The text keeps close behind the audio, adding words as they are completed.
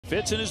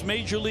Fitz in his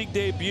major league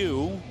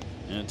debut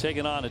and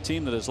taking on a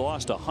team that has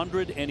lost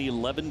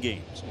 111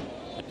 games.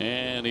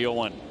 And the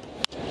 0-1.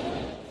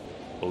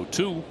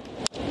 0-2.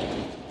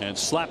 And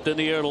slapped in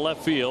the air to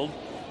left field.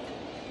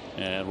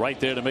 And right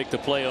there to make the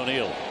play,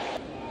 O'Neill.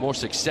 More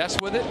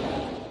success with it.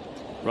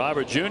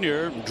 Robert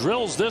Jr.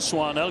 drills this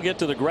one. That'll get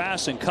to the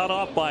grass and cut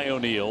off by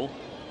O'Neill.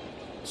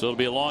 So it'll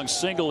be a long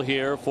single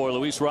here for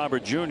Luis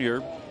Robert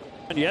Jr.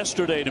 And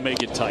yesterday to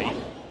make it tight.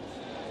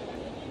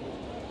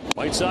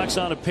 White Sox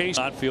on a pace.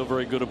 Not feel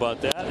very good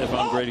about that. If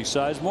I'm Grady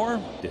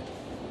Sizemore,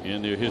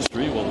 in their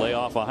history, will lay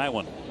off a high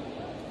one.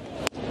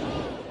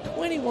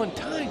 21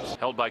 times.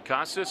 Held by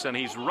Casas, and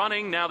he's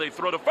running. Now they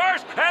throw to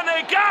first, and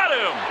they got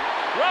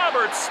him!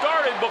 Robert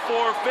started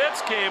before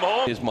Fitz came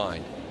home. His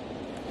mind.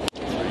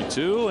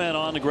 3-2, and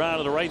on the ground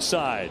to the right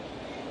side.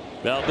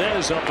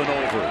 Valdez up and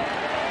over.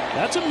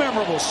 That's a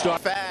memorable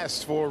start.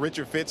 Fast for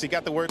Richard Fitz. He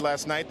got the word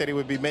last night that he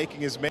would be making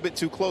his bit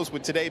too close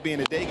with today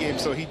being a day game.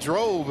 So he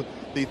drove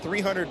the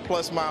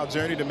 300+ mile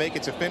journey to make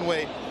it to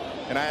Fenway.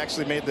 And I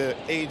actually made the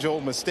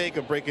age-old mistake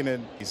of breaking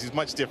in. He's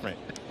much different.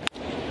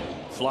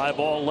 Fly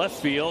ball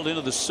left field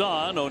into the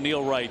sun.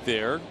 O'Neill right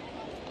there.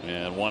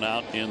 And one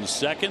out in the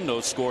second. No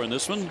score in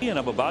this one. And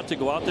I'm about to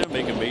go out there and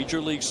make a major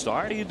league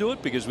start. How do you do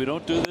it? Because we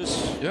don't do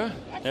this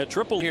at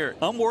triple here.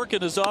 I'm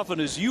working as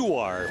often as you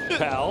are,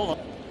 pal.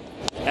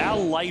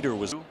 Al Leiter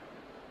was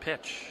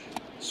Pitch.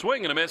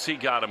 Swing and a miss. He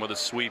got him with a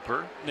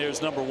sweeper. There's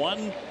number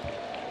 1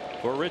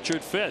 for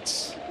Richard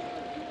Fitz.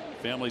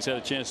 Family's had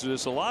a chance to do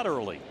this a lot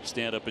early.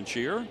 Stand up and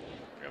cheer.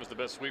 That was the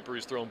best sweeper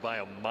he's thrown by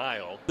a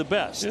mile. The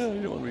best. Yeah,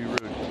 you don't want to be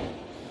rude.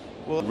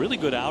 Well, really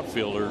good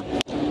outfielder.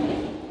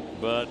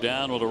 But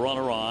down with a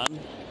runner on.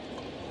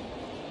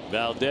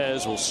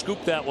 Valdez will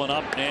scoop that one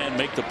up and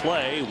make the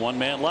play. One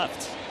man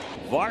left.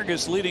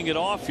 Vargas leading it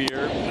off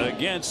here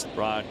against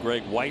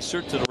Greg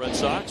Weissert to the Red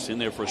Sox. In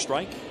there for a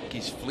strike.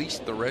 He's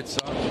fleeced the Red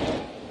Sox.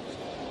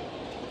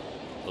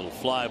 Little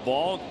fly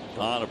ball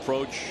on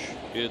approach.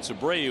 It's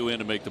Abreu in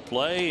to make the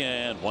play,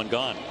 and one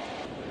gone.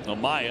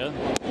 Amaya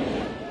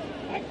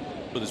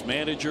with his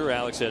manager.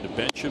 Alex had to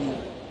bench him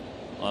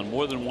on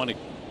more than one. You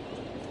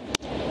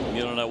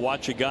know, I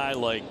watch a guy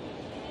like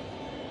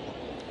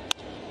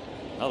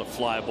another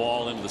fly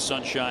ball into the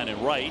sunshine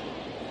and right.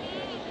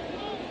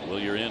 Well,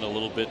 you're in a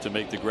little bit to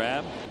make the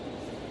grab.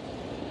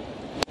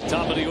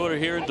 Top of the order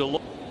here in Deloach.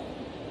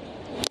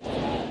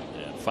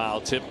 And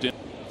foul tipped in.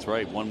 That's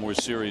right. One more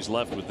series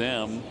left with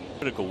them.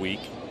 Critical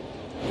week.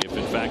 If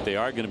in fact they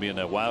are going to be in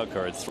that wild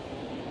card.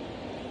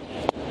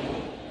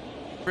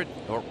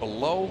 Or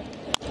below.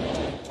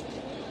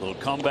 Little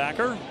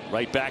comebacker.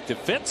 Right back to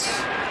Fitz.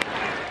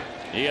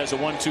 He has a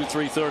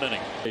 1-2-3 third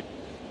inning.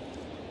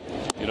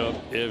 You know,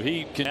 if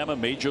he can have a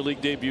major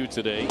league debut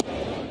today.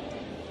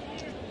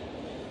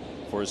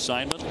 For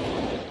assignment.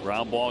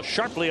 Ground ball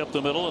sharply up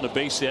the middle and a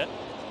base hit.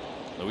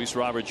 Luis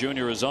Robert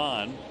Jr. is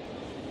on.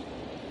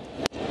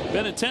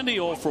 Benintendi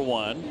 0 for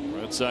 1.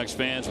 Red Sox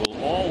fans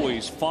will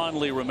always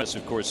fondly reminisce,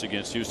 of course,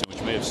 against Houston,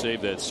 which may have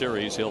saved that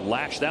series. He'll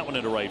lash that one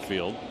into right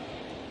field.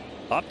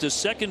 Up to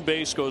second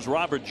base goes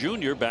Robert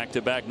Jr.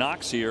 Back-to-back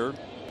knocks here.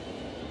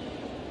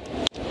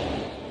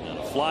 And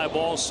a fly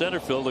ball center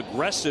field.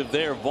 Aggressive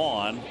there,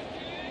 Vaughn.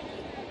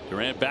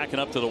 Durant backing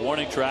up to the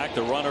warning track.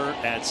 The runner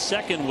at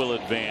second will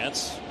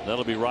advance.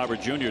 That'll be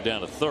Robert Jr.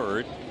 down to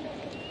third.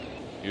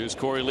 Here's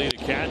Corey Lee, the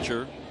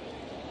catcher.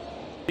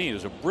 He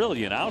was a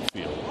brilliant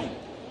outfield.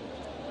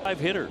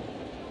 5-hitter.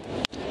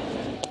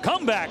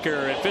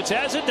 Comebacker, and Fitz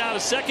has it down to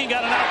second.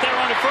 Got it out there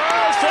on the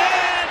first,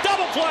 and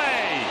double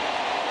play.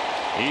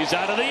 He's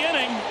out of the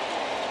inning.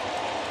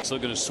 Still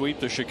going to sweep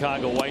the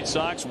Chicago White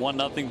Sox.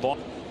 1-0 ball.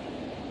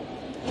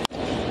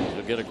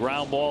 He'll get a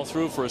ground ball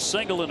through for a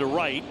single into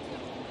right.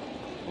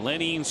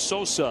 Lenin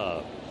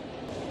Sosa.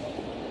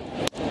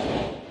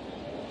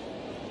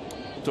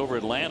 Over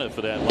Atlanta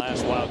for that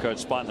last wild card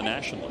spot in the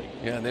National League.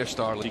 Yeah, and they're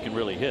starting. He can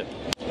really hit.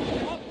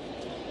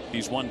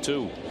 He's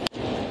 1-2.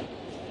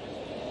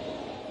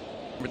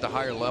 With the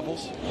higher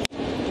levels.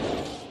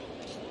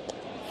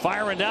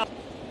 Firing down.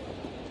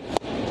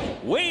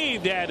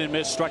 Waved at and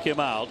missed. Struck him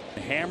out.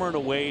 Hammering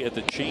away at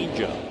the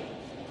changeup.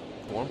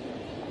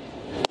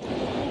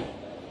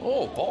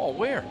 Oh, ball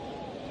where?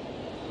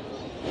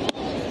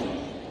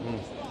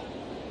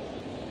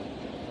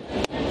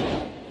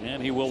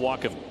 And he will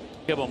walk him.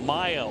 Give a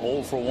Maya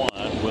 0 for 1.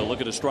 We'll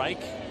look at a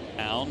strike.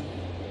 Down.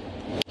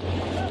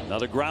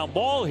 Another ground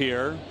ball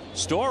here.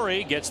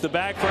 Story gets the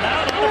bag for an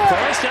out on the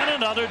first, and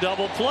another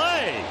double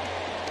play.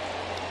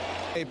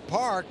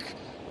 Park.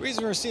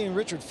 Reason we're seeing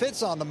Richard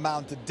Fitz on the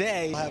mound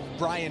today. We'll have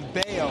Brian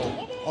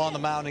Bayo on the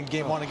mound in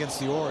game 1 against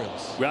the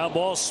Orioles. Ground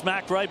ball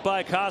smacked right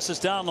by Casas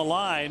down the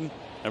line.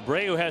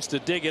 Abreu has to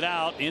dig it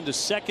out. Into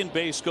second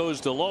base goes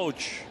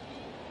Deloach.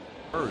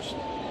 First.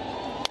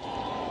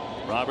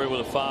 Robert with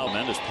a foul.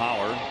 Tremendous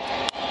power.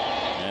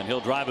 And he'll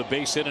drive a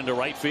base hit into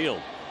right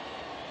field.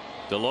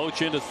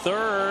 Deloach into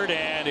third,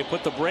 and they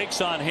put the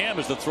brakes on him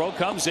as the throw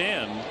comes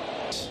in.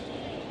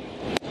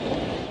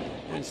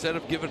 Instead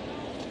of giving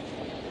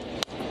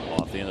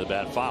off the end of the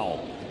bat,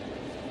 foul.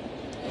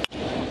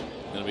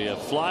 Going to be a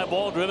fly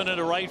ball driven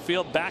into right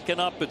field. Backing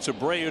up, it's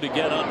Abreu to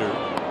get under.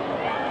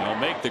 He'll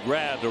make the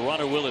grab. The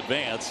runner will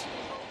advance.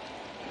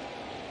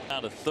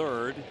 Down to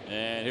third,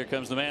 and here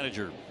comes the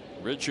manager.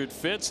 Richard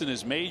Fitz in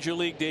his major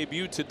league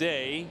debut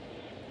today.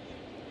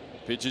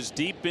 Pitches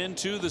deep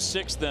into the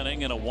 6th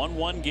inning in a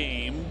 1-1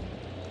 game.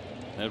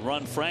 That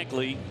run,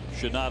 frankly,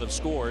 should not have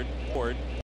scored.